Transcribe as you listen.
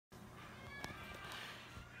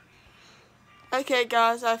Okay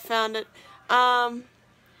guys, I found it.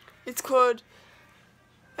 It's called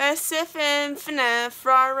SFM FNAF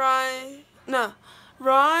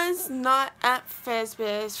Ryes Night at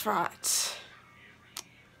Fazbear's Fright.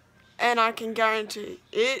 And I can guarantee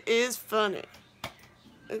it is funny.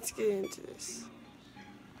 Let's get into this.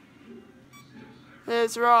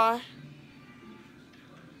 There's Rye.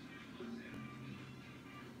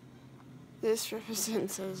 This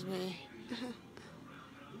represents as me.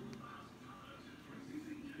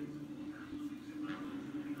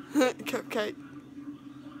 Cupcake.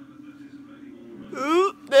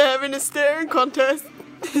 Ooh, they're having a staring contest.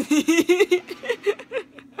 You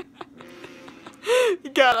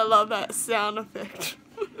gotta love that sound effect.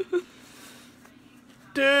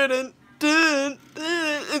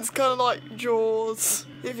 It's kind of like Jaws,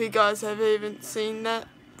 if you guys have even seen that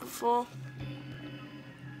before.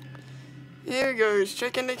 Here he goes,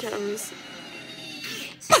 checking the cameras.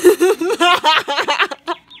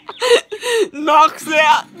 Knocks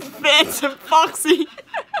out Phantom Foxy.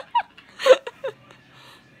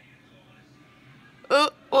 Oh,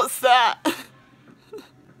 what's that?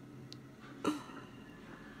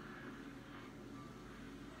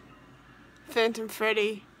 Phantom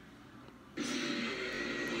Freddy.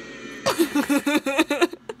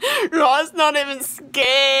 Rod's not even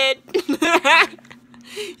scared.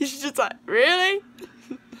 He's just like, really?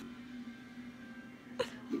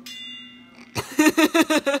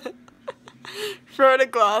 Throw the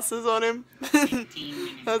glasses on him.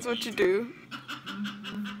 That's what you do.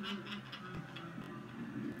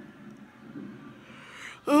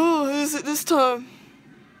 Oh, who's it this time?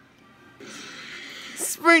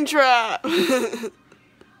 Springtrap.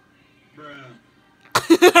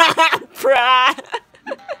 Bruh.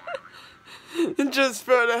 And just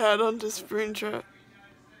throw the head onto Springtrap.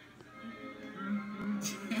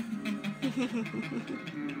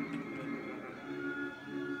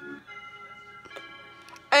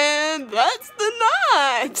 And that's the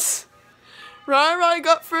night. Rai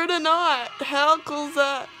got through the night. How cool's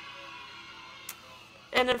that?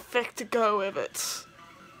 An effect to go with it.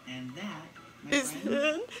 And that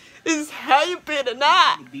is how you beat a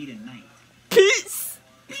night. Peace.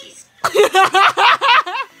 Peace.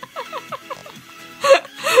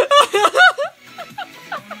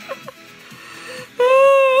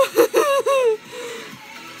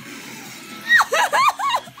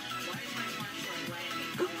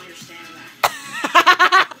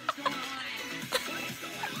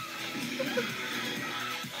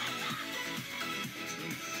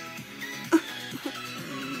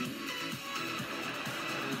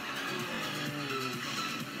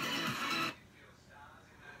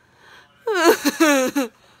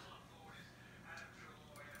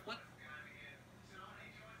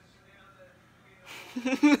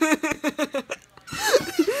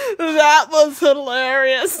 That was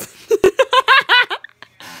hilarious.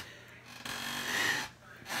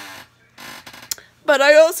 But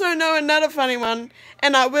I also know another funny one,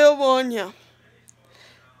 and I will warn you.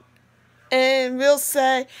 And we'll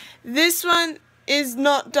say this one is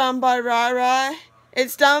not done by Rai.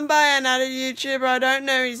 It's done by another YouTuber. I don't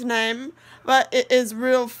know his name, but it is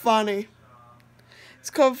real funny. It's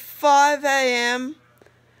called 5 AM.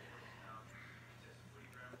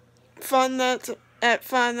 Fun that at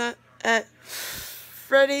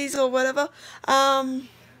Freddy's or whatever. And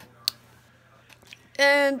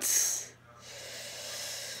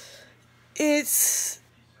it's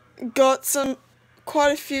got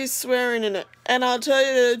quite a few swearing in it. And I'll tell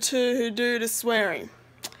you the two who do the swearing.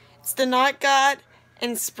 It's the Night Guard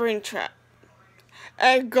and Springtrap.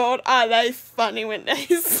 And God, are they funny when they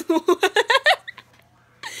swear.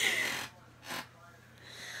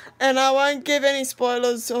 And I won't give any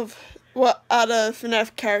spoilers of what other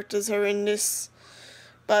FNAF characters are in this,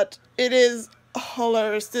 but it is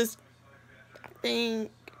hilarious. There's being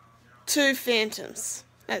 2 phantoms.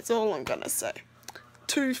 That's all I'm gonna say.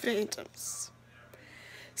 2 phantoms.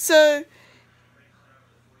 So,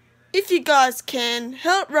 if you guys can,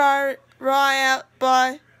 help Rai out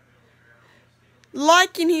by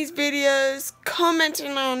liking his videos,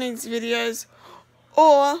 commenting on his videos,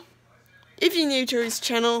 or if you're new to his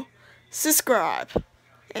channel, subscribe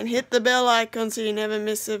and hit the bell icon so you never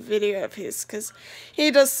miss a video of his, because he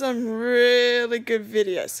does some really good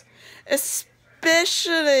videos,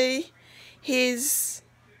 especially his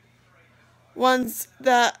ones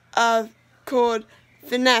that are called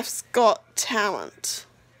FNAF's Got Talent.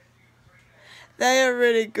 They are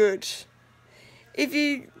really good. If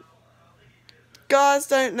you guys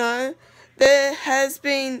don't know, there has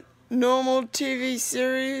been normal TV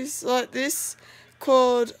series like this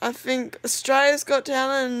called, I think, Australia's Got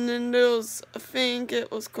Talent, and then there was, I think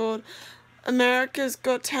it was called America's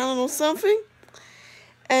Got Talent or something.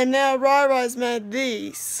 And now ryes made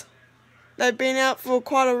these. They've been out for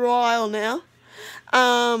quite a while now.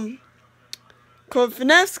 Called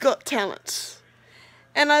FNAF's Got Talent.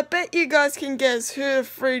 And I bet you guys can guess who the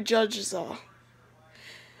 3 judges are.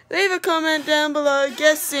 Leave a comment down below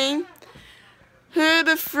guessing who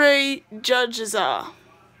the 3 judges are.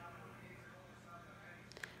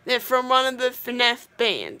 They're from one of the FNAF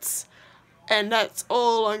bands. And that's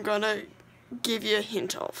all I'm gonna give you a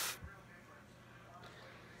hint of.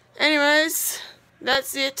 Anyways,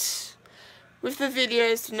 that's it with the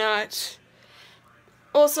videos tonight.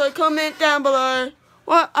 Also, comment down below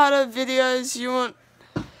what other videos you want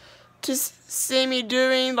to see me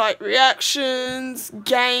doing, like reactions,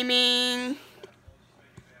 gaming.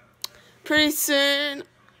 Pretty soon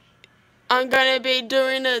I'm going to be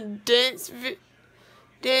doing a dance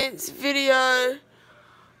video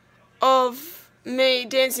of me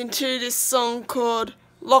dancing to this song called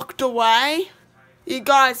Locked Away. You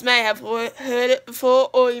guys may have heard it before,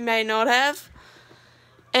 or you may not have.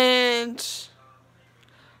 And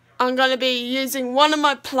I'm going to be using one of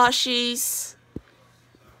my plushies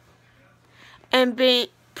and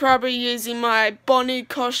probably using my Bonnie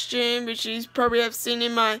costume, which you probably have seen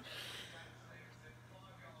in a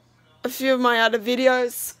few of my other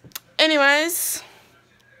videos. Anyways,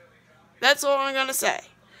 that's all I'm going to say.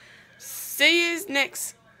 See you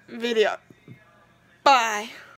next video. Bye.